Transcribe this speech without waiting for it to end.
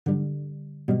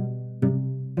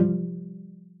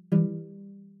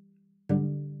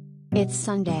It's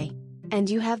Sunday, and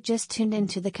you have just tuned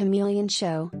into The Chameleon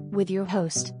Show with your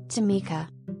host, Tamika.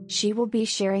 She will be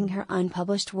sharing her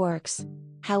unpublished works.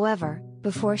 However,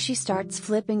 before she starts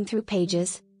flipping through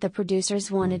pages, the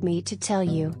producers wanted me to tell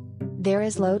you. There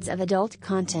is loads of adult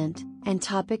content, and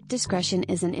topic discretion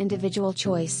is an individual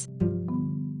choice.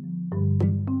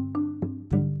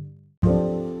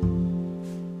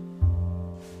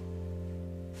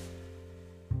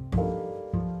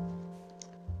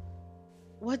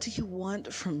 What do you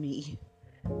want from me?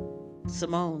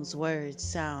 Simone's words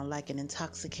sound like an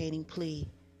intoxicating plea.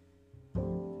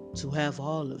 To have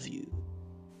all of you.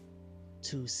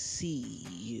 To see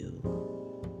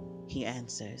you. He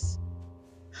answers.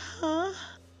 Huh?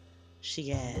 She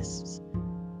gasps.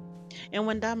 And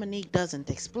when Dominique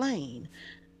doesn't explain,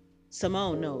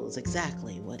 Simone knows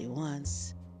exactly what he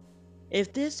wants.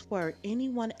 If this were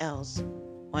anyone else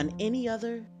on any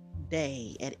other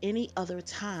day, at any other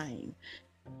time,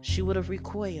 she would have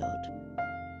recoiled.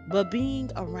 But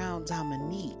being around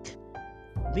Dominique,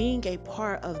 being a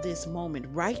part of this moment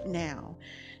right now,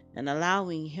 and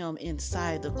allowing him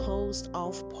inside the closed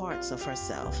off parts of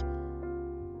herself,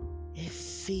 it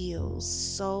feels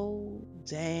so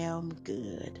damn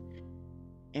good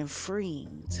and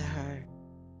freeing to her.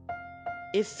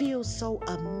 It feels so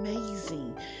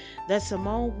amazing that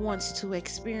Simone wants to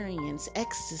experience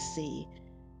ecstasy.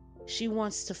 She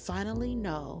wants to finally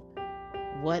know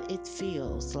what it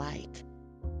feels like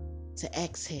to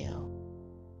exhale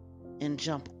and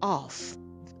jump off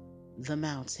the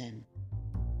mountain.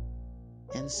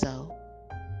 And so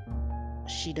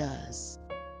she does.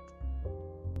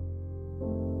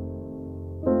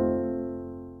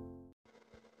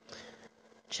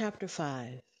 Chapter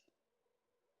 5.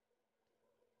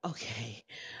 Okay,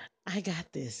 I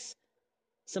got this,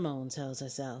 Simone tells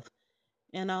herself.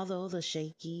 And although the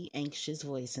shaky, anxious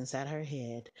voice inside her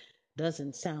head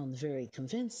doesn't sound very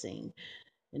convincing,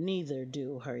 neither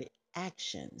do her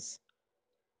actions.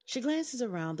 She glances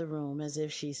around the room as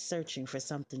if she's searching for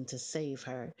something to save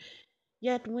her.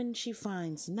 Yet when she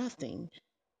finds nothing,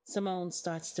 Simone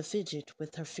starts to fidget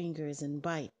with her fingers and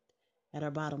bite at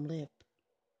her bottom lip.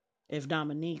 If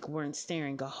Dominique weren't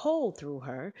staring a hole through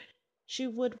her, she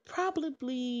would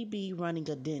probably be running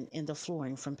a dent in the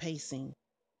flooring from pacing.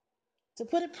 To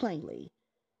put it plainly,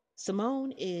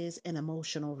 Simone is an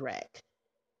emotional wreck,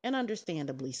 and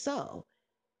understandably so.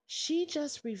 She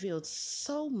just revealed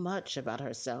so much about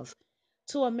herself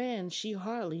to a man she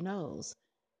hardly knows.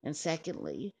 And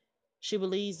secondly, she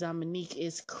believes Dominique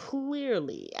is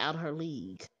clearly out her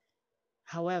league.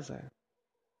 However,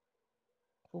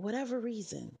 for whatever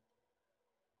reason,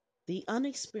 the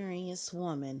unexperienced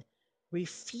woman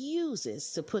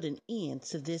refuses to put an end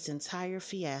to this entire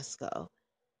fiasco.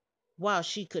 While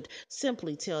she could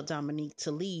simply tell Dominique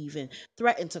to leave and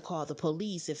threaten to call the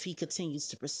police if he continues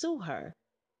to pursue her,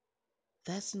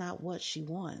 that's not what she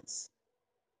wants.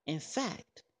 In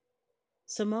fact,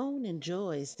 Simone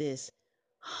enjoys this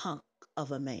hunk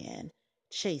of a man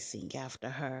chasing after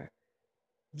her,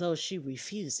 though she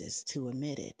refuses to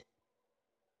admit it.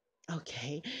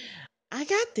 Okay, I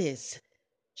got this,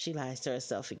 she lies to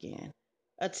herself again,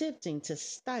 attempting to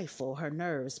stifle her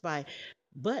nerves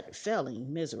but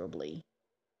failing miserably.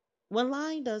 When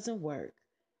lying doesn't work,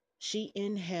 she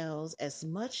inhales as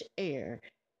much air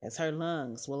as her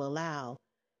lungs will allow,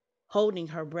 holding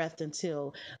her breath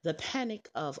until the panic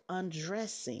of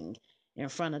undressing in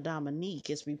front of Dominique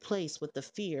is replaced with the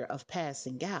fear of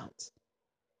passing out.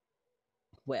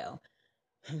 Well,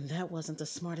 that wasn't the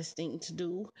smartest thing to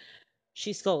do.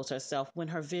 She scolds herself when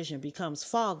her vision becomes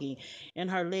foggy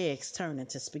and her legs turn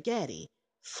into spaghetti,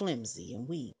 flimsy and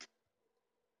weak.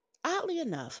 Oddly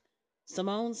enough,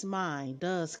 Simone's mind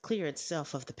does clear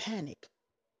itself of the panic,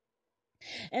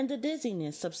 and the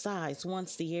dizziness subsides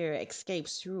once the air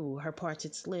escapes through her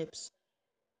parted lips.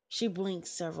 She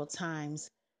blinks several times,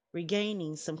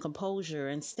 regaining some composure,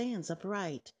 and stands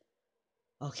upright.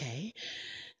 Okay,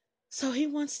 so he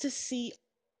wants to see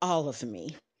all of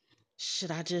me.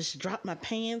 Should I just drop my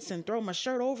pants and throw my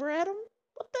shirt over at him?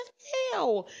 What the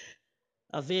hell?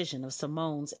 A vision of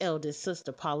Simone's eldest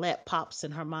sister Paulette pops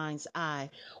in her mind's eye,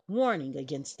 warning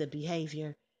against the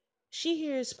behavior. She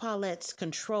hears Paulette's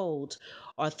controlled,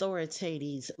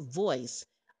 authoritative voice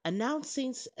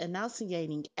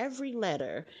enunciating every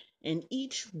letter in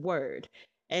each word,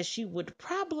 as she would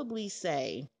probably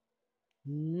say,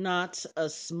 "Not a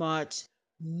smart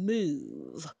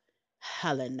move,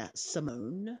 Helena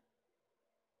Simone."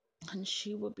 And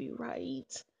she would be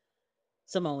right,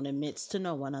 Simone admits to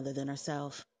no one other than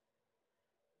herself.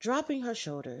 Dropping her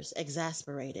shoulders,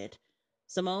 exasperated,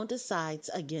 Simone decides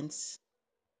against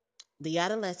the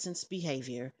adolescent's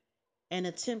behavior and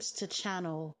attempts to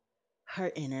channel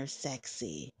her inner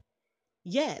sexy.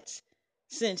 Yet,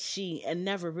 since she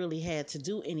never really had to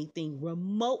do anything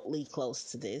remotely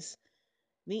close to this,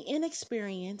 the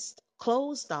inexperienced,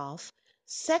 closed off,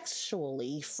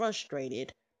 sexually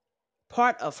frustrated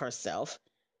part of herself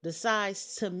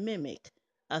decides to mimic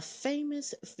a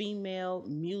famous female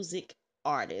music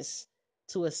artist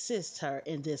to assist her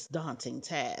in this daunting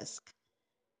task.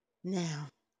 Now,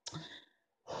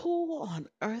 who on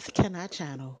earth can I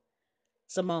channel?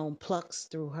 Simone plucks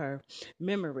through her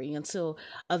memory until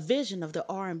a vision of the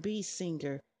R&B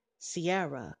singer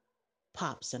Sierra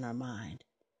pops in her mind.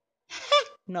 Heck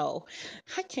no,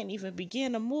 I can't even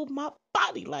begin to move my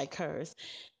body like hers.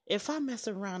 If I mess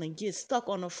around and get stuck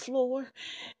on the floor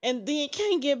and then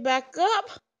can't get back up,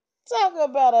 talk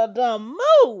about a dumb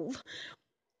move.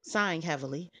 Sighing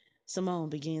heavily, Simone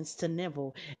begins to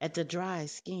nibble at the dry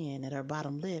skin at her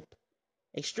bottom lip.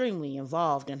 Extremely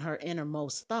involved in her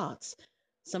innermost thoughts,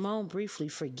 Simone briefly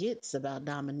forgets about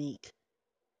Dominique.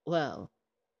 Well,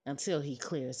 until he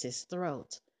clears his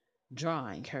throat,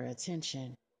 drawing her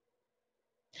attention.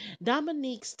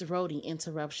 Dominique's throaty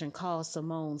interruption caused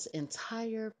Simone's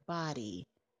entire body.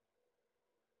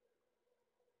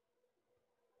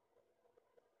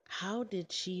 How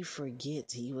did she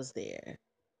forget he was there?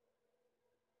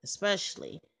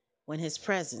 Especially when his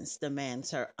presence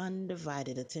demands her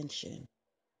undivided attention.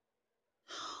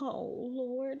 Oh,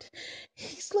 Lord,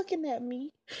 he's looking at me.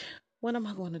 What am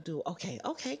I going to do? Okay,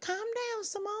 okay, calm down,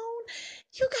 Simone.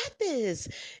 You got this.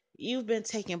 You've been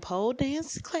taking pole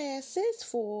dance classes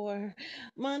for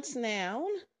months now,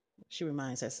 she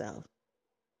reminds herself.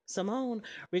 Simone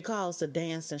recalls the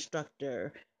dance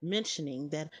instructor mentioning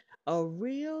that a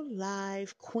real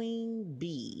live queen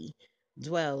bee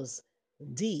dwells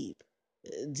deep,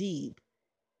 deep,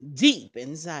 deep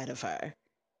inside of her.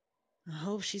 I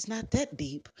hope she's not that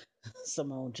deep,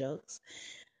 Simone jokes,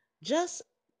 just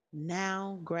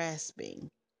now grasping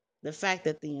the fact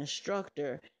that the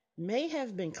instructor may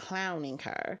have been clowning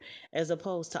her as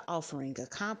opposed to offering a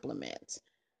compliment.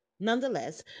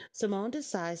 Nonetheless, Simone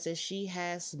decides that she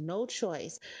has no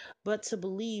choice but to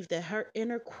believe that her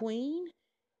inner queen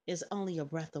is only a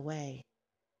breath away.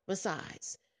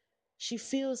 Besides, she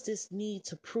feels this need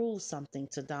to prove something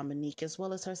to Dominique as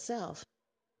well as herself.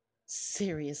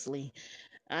 Seriously,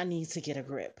 I need to get a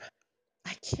grip.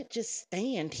 I can't just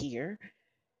stand here.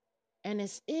 And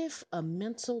as if a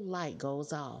mental light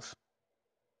goes off,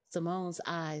 Simone's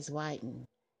eyes widen,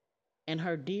 and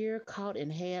her deer caught in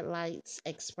headlights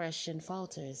expression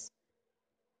falters.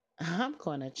 I'm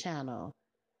going to channel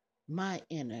my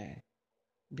inner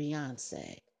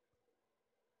Beyonce.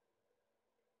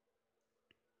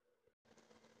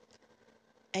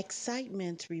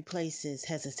 Excitement replaces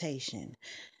hesitation,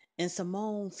 and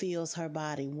Simone feels her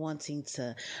body wanting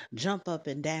to jump up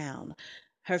and down,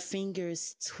 her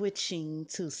fingers twitching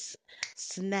to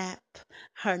snap,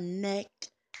 her neck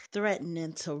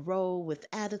threatening to roll with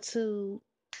attitude.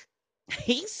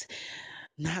 He's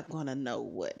not gonna know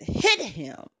what hit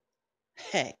him.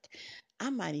 Heck, I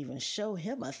might even show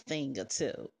him a thing or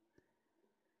two.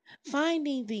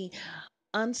 Finding the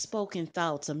unspoken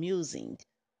thoughts amusing,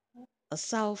 a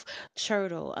soft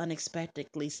chortle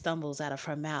unexpectedly stumbles out of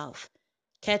her mouth,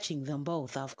 catching them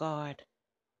both off guard.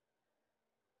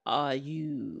 Are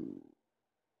you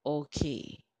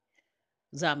okay?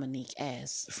 Dominique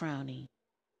asks, frowning.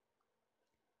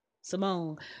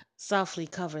 Simone softly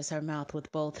covers her mouth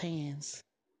with both hands.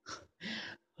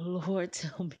 Lord,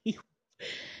 tell me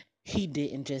he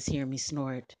didn't just hear me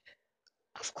snort.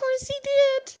 Of course he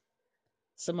did.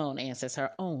 Simone answers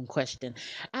her own question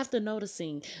after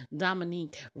noticing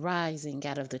Dominique rising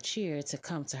out of the chair to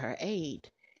come to her aid.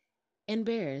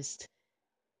 Embarrassed,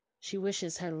 she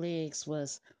wishes her legs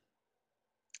was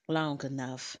long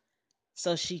enough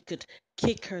so she could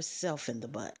kick herself in the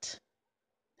butt.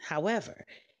 However,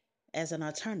 as an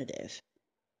alternative,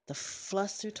 the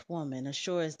flustered woman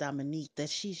assures Dominique that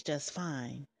she's just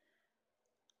fine.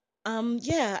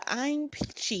 Yeah, I'm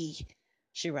peachy,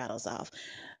 she rattles off,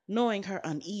 knowing her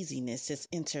uneasiness is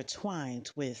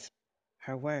intertwined with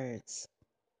her words.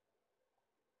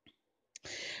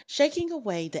 Shaking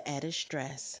away the added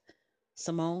stress,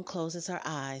 Simone closes her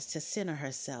eyes to center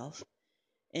herself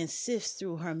and sifts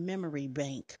through her memory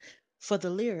bank for the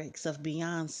lyrics of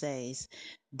Beyonce's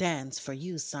Dance for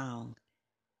You song.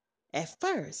 At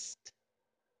first,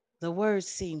 the words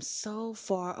seem so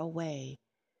far away,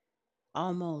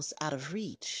 almost out of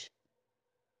reach,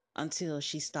 until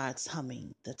she starts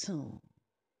humming the tune.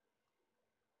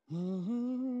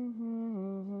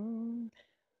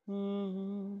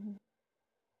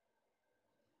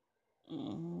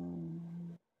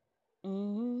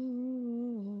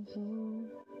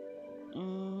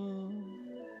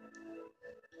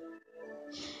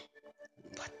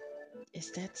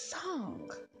 is that song?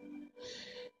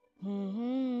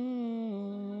 Mm-hmm.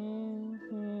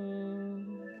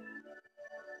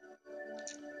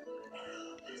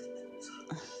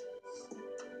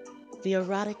 The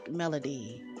erotic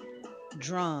melody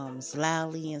drums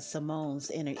loudly in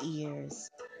Simone's inner ears,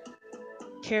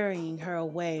 carrying her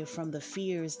away from the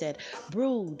fears that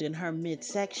brood in her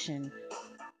midsection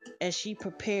as she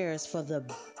prepares for the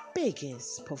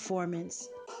biggest performance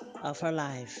of her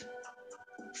life.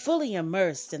 Fully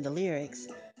immersed in the lyrics,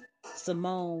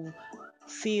 Simone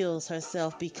feels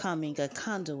herself becoming a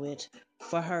conduit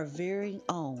for her very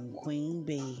own Queen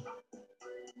Bee.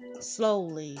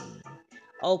 Slowly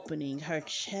opening her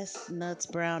chestnut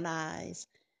brown eyes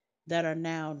that are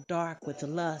now dark with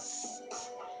lust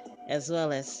as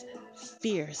well as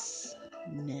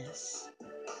fierceness.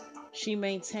 She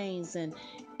maintains an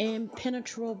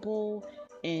impenetrable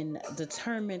and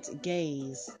determined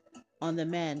gaze on the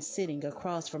man sitting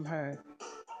across from her,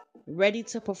 ready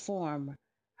to perform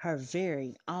her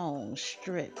very own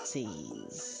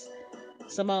striptease.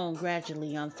 Simone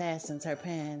gradually unfastens her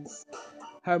pants.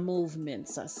 Her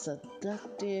movements are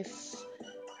seductive,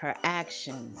 her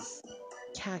actions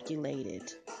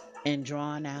calculated and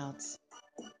drawn out.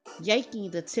 Yanking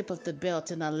the tip of the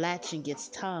belt and unlatching its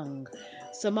tongue,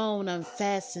 Simone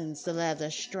unfastens the leather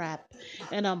strap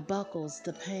and unbuckles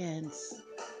the pants.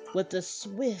 With a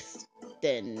swift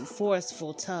and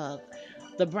forceful tug,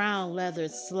 the brown leather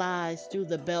slides through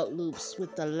the belt loops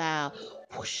with a loud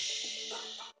whoosh.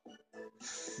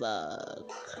 Fuck,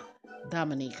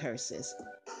 Dominique curses,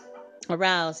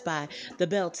 aroused by the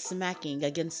belt smacking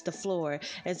against the floor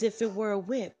as if it were a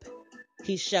whip.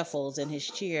 He shuffles in his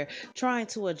chair, trying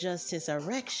to adjust his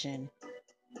erection.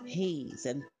 He's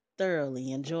and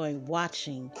thoroughly enjoying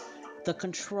watching the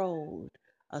controlled,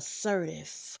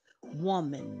 assertive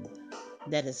woman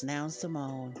that is now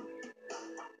Simone.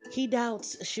 He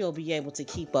doubts she'll be able to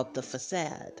keep up the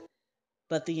facade,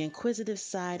 but the inquisitive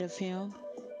side of him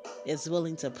is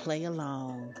willing to play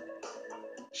along.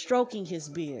 Stroking his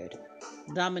beard,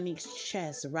 Dominique's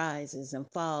chest rises and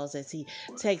falls as he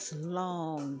takes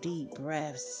long, deep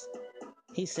breaths.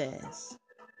 He says,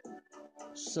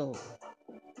 "So,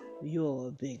 you're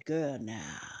a big girl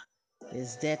now.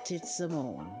 Is that it,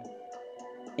 Simone?"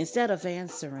 Instead of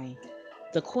answering,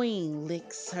 the queen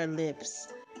licks her lips,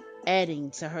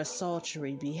 adding to her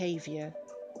sultry behavior.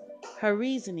 Her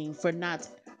reasoning for not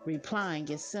replying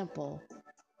is simple.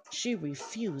 She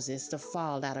refuses to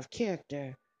fall out of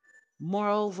character.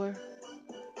 Moreover,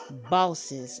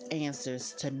 bosses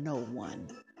answers to no one.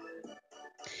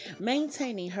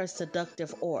 Maintaining her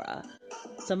seductive aura,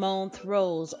 Simone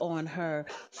throws on her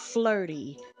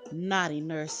flirty, naughty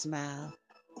nurse smile.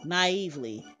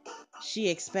 Naively, she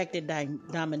expected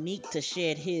Dominique to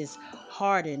shed his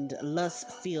hardened,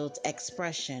 lust-filled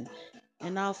expression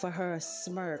and offer her a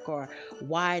smirk or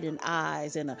widened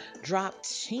eyes and a dropped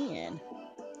chin.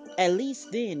 At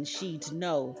least then she'd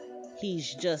know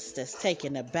he's just as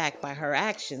taken aback by her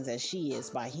actions as she is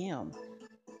by him.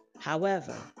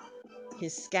 However,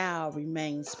 his scowl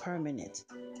remains permanent,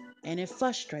 and it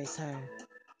frustrates her.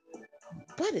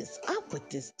 What is up with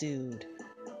this dude?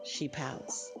 She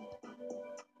pouts.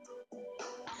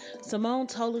 Simone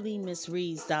totally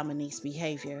misreads Dominique's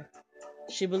behavior.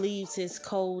 She believes his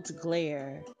cold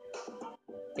glare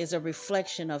is a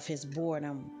reflection of his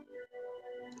boredom,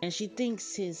 and she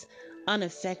thinks he's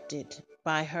unaffected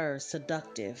by her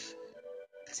seductive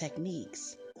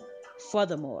techniques.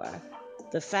 Furthermore,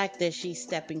 the fact that she's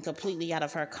stepping completely out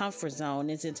of her comfort zone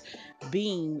isn't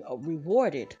being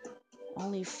rewarded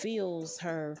only fuels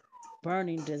her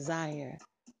burning desire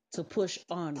to push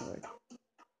onward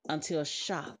until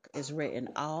shock is written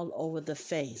all over the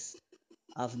face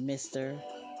of Mr.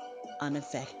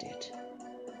 Unaffected.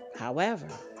 However,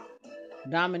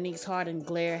 Dominique's hardened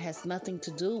glare has nothing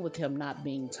to do with him not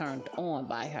being turned on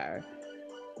by her.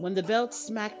 When the belt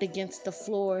smacked against the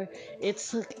floor, it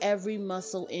took every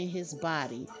muscle in his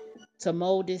body to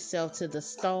mold itself to the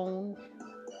stone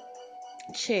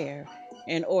chair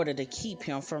in order to keep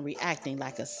him from reacting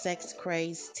like a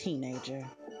sex-crazed teenager.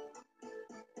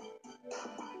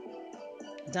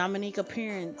 Dominique's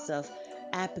appearance of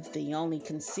apathy only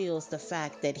conceals the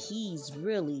fact that he's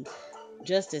really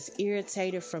just as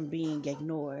irritated from being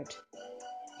ignored.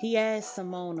 He asked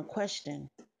Simone a question,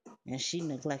 and she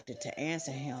neglected to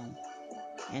answer him,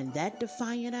 and that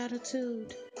defiant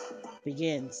attitude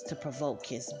begins to provoke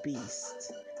his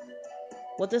beast.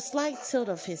 With a slight tilt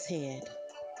of his head,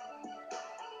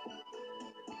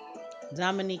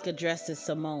 Dominique addresses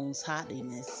Simone's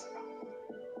haughtiness.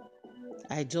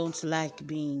 "I don't like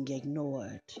being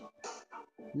ignored."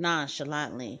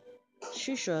 Nonchalantly,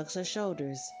 she shrugs her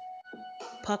shoulders.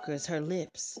 puckers her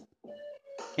lips,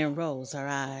 and rolls her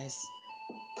eyes.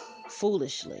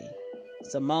 Foolishly,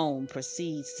 Simone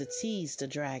proceeds to tease the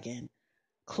dragon,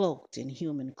 cloaked in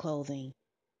human clothing,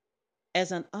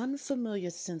 as an unfamiliar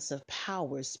sense of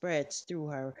power spreads through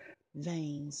her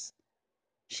veins.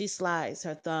 She slides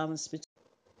her thumbs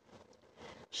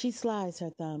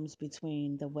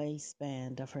between the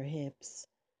waistband of her hips.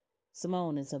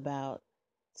 Simone is about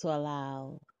to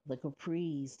allow the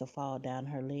capris to fall down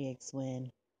her legs when,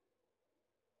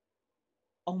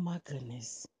 oh my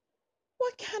goodness,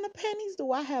 what kind of panties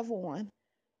do I have on?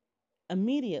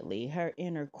 Immediately, her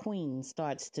inner queen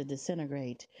starts to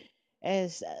disintegrate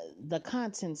as the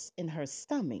contents in her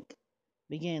stomach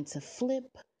begin to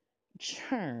flip,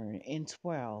 churn, and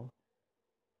twirl.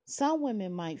 Some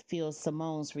women might feel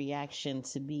Simone's reaction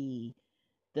to be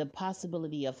the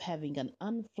possibility of having an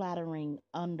unflattering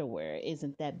underwear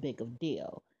isn't that big of a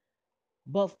deal.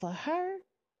 But for her,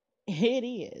 it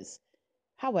is.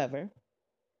 However,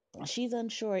 she's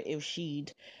unsure if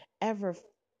she'd ever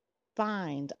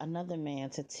find another man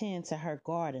to tend to her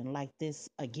garden like this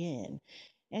again.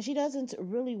 And she doesn't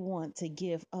really want to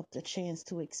give up the chance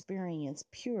to experience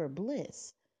pure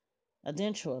bliss.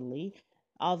 Eventually,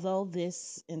 although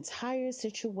this entire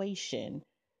situation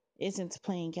isn't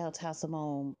playing out how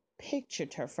Simone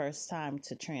pictured her first time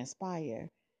to transpire,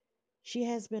 she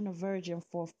has been a virgin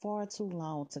for far too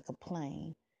long to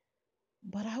complain.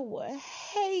 But I would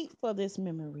hate for this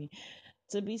memory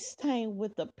to be stained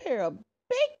with a pair of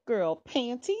big girl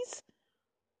panties.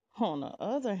 On the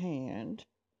other hand,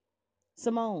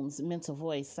 Simone's mental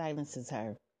voice silences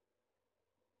her,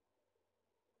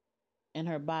 and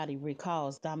her body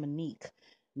recalls Dominique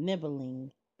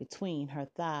nibbling between her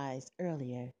thighs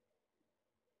earlier.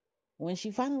 When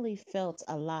she finally felt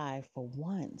alive for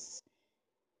once,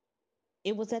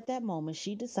 it was at that moment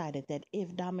she decided that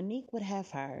if Dominique would have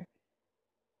her,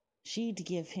 she'd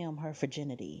give him her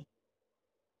virginity.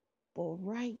 But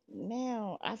right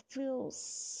now, I feel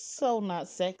so not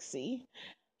sexy,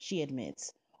 she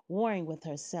admits, warring with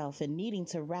herself and needing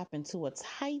to wrap into a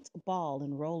tight ball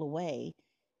and roll away.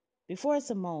 Before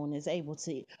Simone is able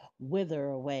to wither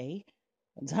away,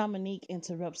 Dominique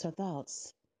interrupts her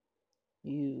thoughts.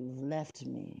 You've left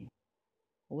me.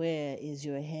 Where is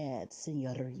your head,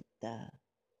 senorita?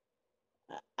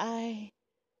 I,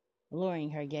 lowering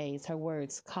her gaze, her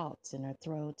words caught in her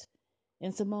throat,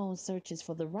 and Simone searches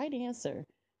for the right answer,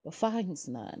 but finds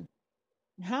none.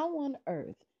 How on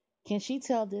earth can she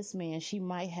tell this man she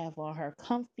might have on her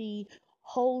comfy,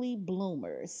 holy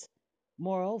bloomers?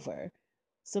 Moreover,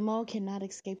 Simone cannot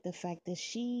escape the fact that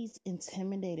she's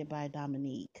intimidated by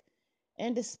Dominique.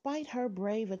 And despite her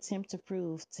brave attempt to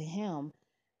prove to him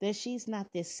that she's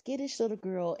not this skittish little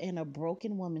girl in a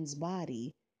broken woman's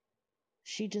body,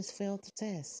 she just failed the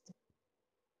test.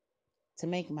 To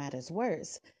make matters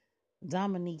worse,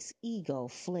 Dominique's ego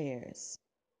flares.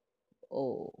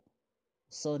 Oh,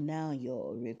 so now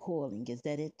you're recalling, is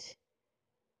that it?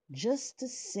 Just a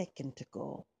second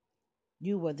ago,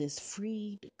 you were this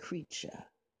freed creature.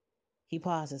 He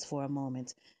pauses for a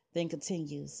moment, then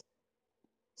continues.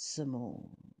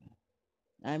 Simone,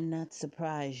 I'm not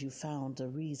surprised you found a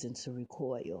reason to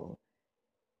recoil.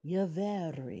 You're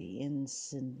very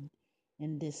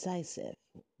indecisive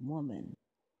woman.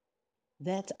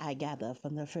 That I gather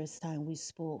from the first time we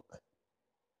spoke.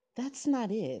 That's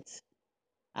not it.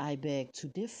 I beg to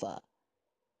differ.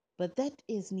 But that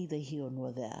is neither here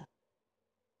nor there.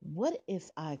 What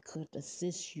if I could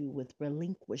assist you with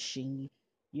relinquishing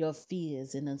your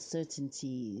fears and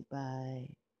uncertainty by.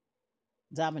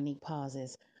 Dominique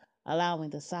pauses, allowing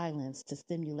the silence to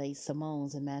stimulate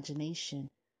Simone's imagination,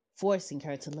 forcing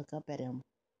her to look up at him.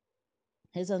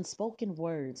 His unspoken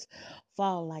words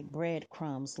fall like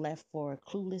breadcrumbs left for a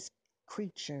clueless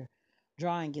creature,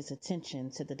 drawing its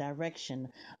attention to the direction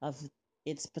of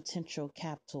its potential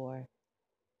captor.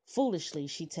 Foolishly,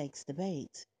 she takes the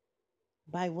bait.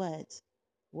 By what?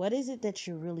 What is it that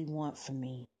you really want from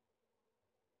me?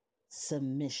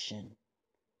 Submission,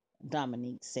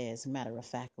 Dominique says matter of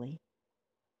factly.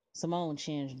 Simone's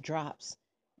chin drops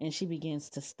and she begins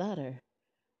to stutter.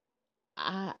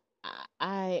 I,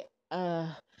 I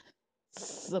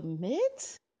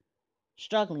submit?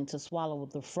 Struggling to swallow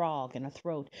the frog in her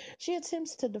throat, she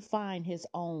attempts to define his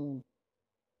own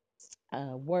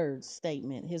word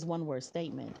statement, his one word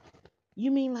statement.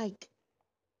 You mean like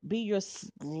be your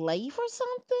slave or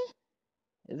something?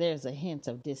 There's a hint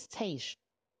of distaste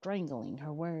strangling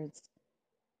her words.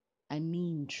 I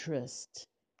mean trust,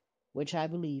 which I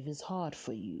believe is hard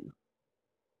for you.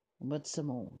 But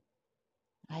Simone,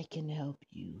 I can help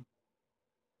you.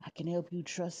 I can help you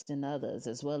trust in others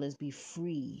as well as be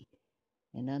free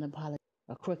and unapologetic.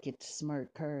 A crooked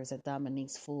smirk curves at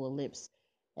Dominique's full lips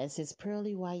as his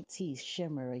pearly white teeth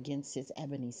shimmer against his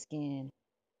ebony skin.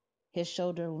 His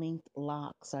shoulder-length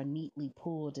locks are neatly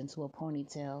pulled into a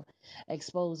ponytail,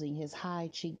 exposing his high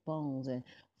cheekbones and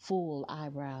full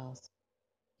eyebrows.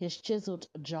 His chiseled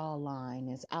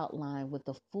jawline is outlined with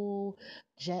a full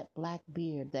jet black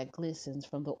beard that glistens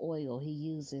from the oil he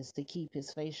uses to keep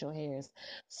his facial hairs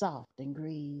soft and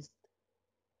greased.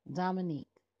 Dominique,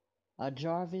 a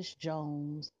Jarvis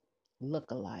Jones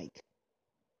look-alike,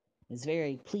 is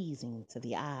very pleasing to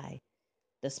the eye,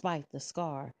 despite the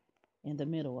scar in the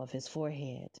middle of his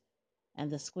forehead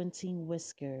and the squinting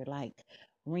whisker like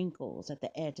wrinkles at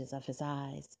the edges of his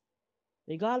eyes.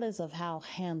 Regardless of how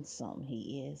handsome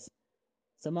he is,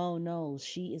 Simone knows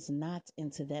she is not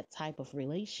into that type of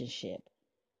relationship.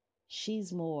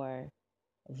 She's more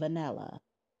vanilla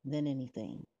than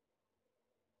anything.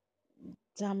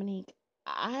 Dominique,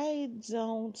 I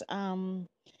don't,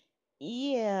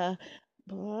 yeah,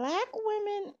 black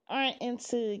women aren't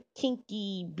into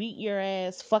kinky, beat your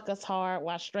ass, fuck us hard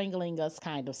while strangling us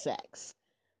kind of sex.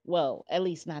 Well, at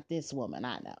least not this woman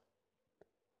I know.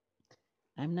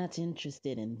 I'm not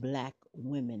interested in black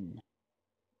women.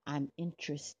 I'm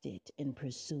interested in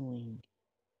pursuing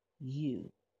you.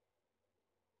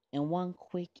 In one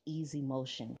quick, easy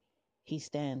motion, he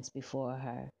stands before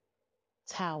her,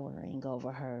 towering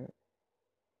over her,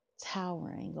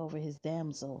 towering over his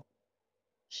damsel,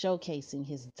 showcasing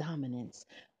his dominance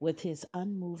with his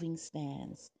unmoving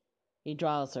stance. He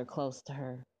draws her close to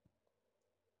her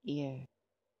ear.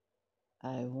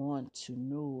 I want to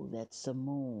know that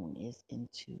Simone is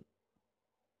into.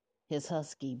 His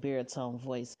husky baritone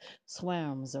voice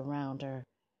swarms around her,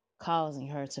 causing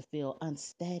her to feel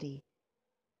unsteady.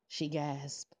 She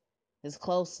gasps. His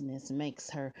closeness makes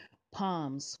her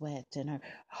palms sweat and her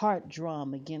heart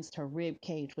drum against her rib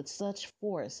cage with such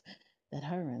force that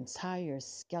her entire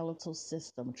skeletal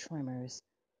system tremors.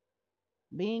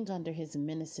 Being under his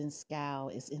menacing scowl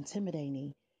is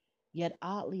intimidating, yet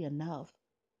oddly enough,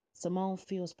 Simone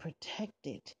feels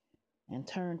protected and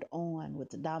turned on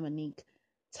with Dominique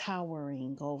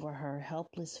towering over her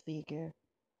helpless figure.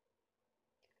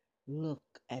 Look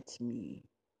at me.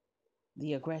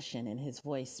 The aggression in his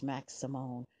voice smacks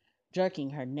Simone, jerking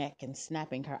her neck and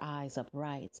snapping her eyes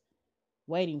upright.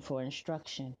 Waiting for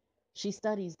instruction, she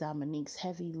studies Dominique's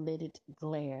heavy lidded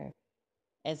glare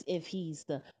as if he's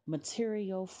the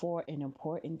material for an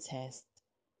important test.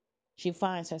 She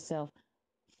finds herself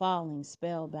falling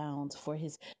spellbound for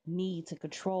his need to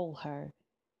control her,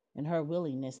 and her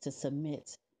willingness to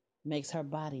submit makes her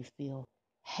body feel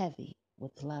heavy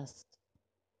with lust.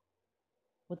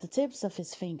 With the tips of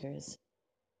his fingers,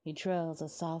 he trails a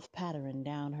soft pattern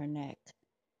down her neck.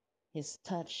 His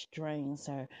touch drains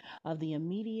her of the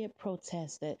immediate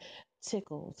protest that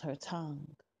tickles her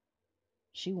tongue.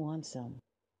 She wants him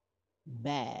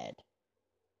bad.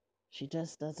 She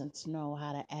just doesn't know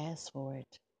how to ask for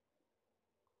it.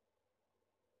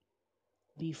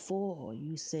 Before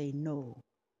you say no,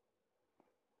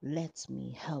 let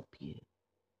me help you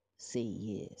say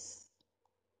yes.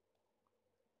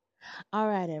 All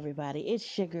right, everybody,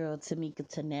 it's your girl Tamika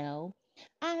Tennell.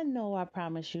 I know I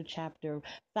promised you chapter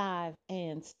 5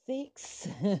 and 6,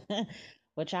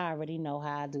 which I already know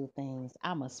how I do things.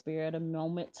 I'm a spirit of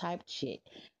moment type chick.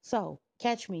 So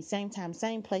catch me same time,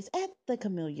 same place at the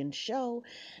Chameleon Show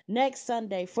next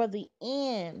Sunday for the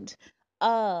end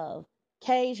of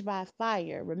Caged by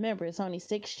Fire. Remember, it's only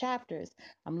 6 chapters.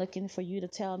 I'm looking for you to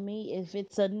tell me if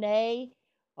it's a nay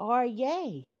or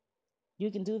yay. You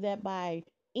can do that by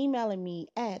emailing me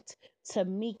at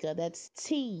Tameka, that's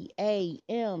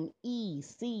TAMECA,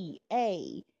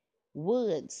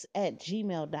 Woods at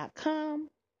gmail.com.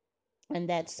 And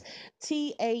that's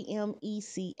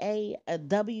TAMECA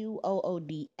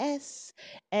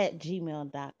at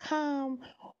gmail.com.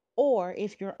 Or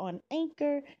if you're on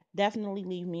Anchor, definitely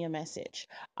leave me a message.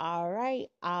 All right,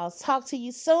 I'll talk to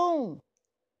you soon.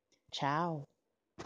 Ciao.